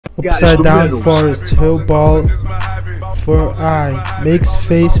Upside down forest, hill ball for eye, makes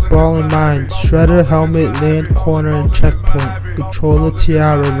face ball in mind, shredder helmet, land corner and checkpoint, controller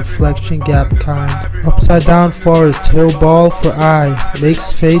tiara, reflection gap kind. Upside down forest, hill ball for eye,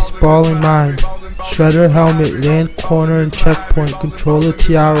 makes face ball in mind, shredder helmet, land corner and checkpoint, controller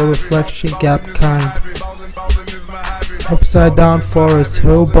tiara, reflection gap kind. Upside down forest,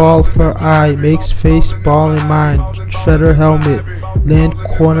 hill ball for eye, makes face ball in mind, shredder helmet, land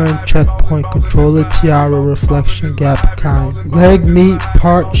corner and checkpoint, controller tiara, reflection gap kind. Leg meat,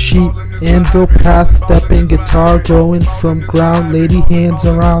 part sheep, anvil path stepping, guitar growing from ground, lady hands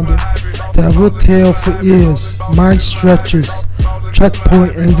around it. Devil tail for ears, mind stretches,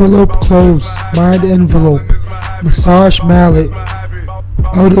 checkpoint, envelope closed, mind envelope, massage mallet,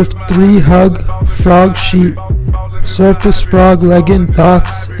 out of 3 hug, frog sheet, surface frog legging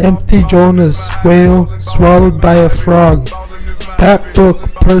dots, empty Jonas, whale, swallowed by a frog. That book,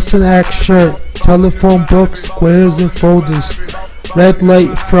 person act shirt, telephone book, squares and folders. Red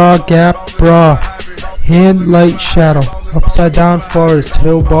light, frog gap, bra, hand light shadow. Upside down forest,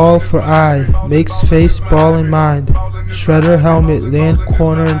 hill ball for eye, makes face ball in mind. Shredder helmet, land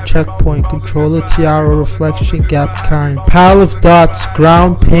corner and checkpoint, controller tiara, reflection gap kind. Pile of dots,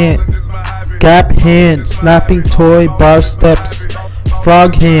 ground pant, gap hand, snapping toy, bar steps,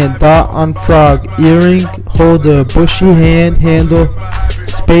 frog hand, dot on frog, earring holder, bushy hand, handle,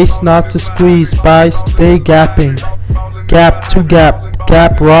 space not to squeeze, by stay gapping, gap to gap,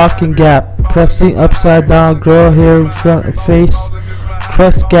 gap rock and gap, pressing upside down, girl hair in front of face,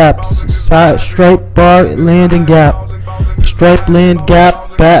 crest gaps, side stripe bar, landing gap, stripe land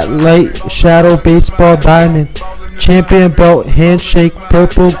gap, bat light, shadow, baseball diamond, champion belt, handshake,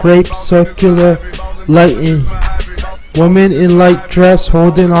 purple grape, circular, lighting, woman in light dress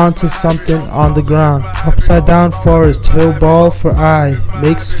holding on to something on the ground. Upside down forest, hill ball for eye,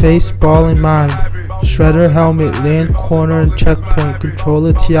 makes face ball in mind, shredder helmet, land corner and checkpoint,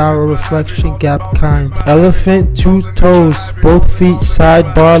 controller tiara, reflection gap kind. Elephant, 2 toes, both feet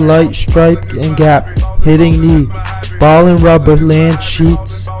sidebar, light stripe and gap, hitting knee, ball and rubber, land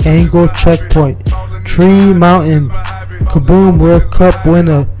sheets, angle checkpoint, tree, mountain, kaboom, World Cup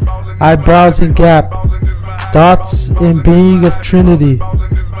winner, eyebrows and gap, dots in being of Trinity,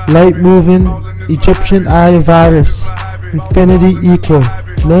 light moving, Egyptian eye virus, infinity equal,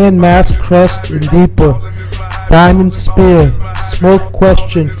 land mass crest and deeper, diamond spear, smoke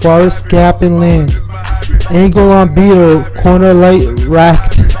question, forest gap and land, angle on beetle, corner light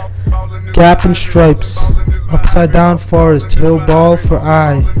racked, gap and stripes. Upside down forest, hill ball for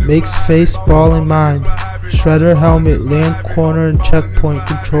eye, makes face ball in mind, shredder helmet, land corner and checkpoint,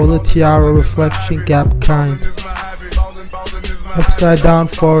 controller tiara, reflection gap kind. Upside down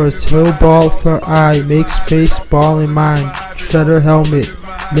forest, hill ball for eye, makes face ball in mind, shredder helmet,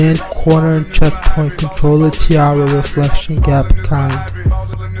 land corner and checkpoint, controller tiara, reflection gap kind.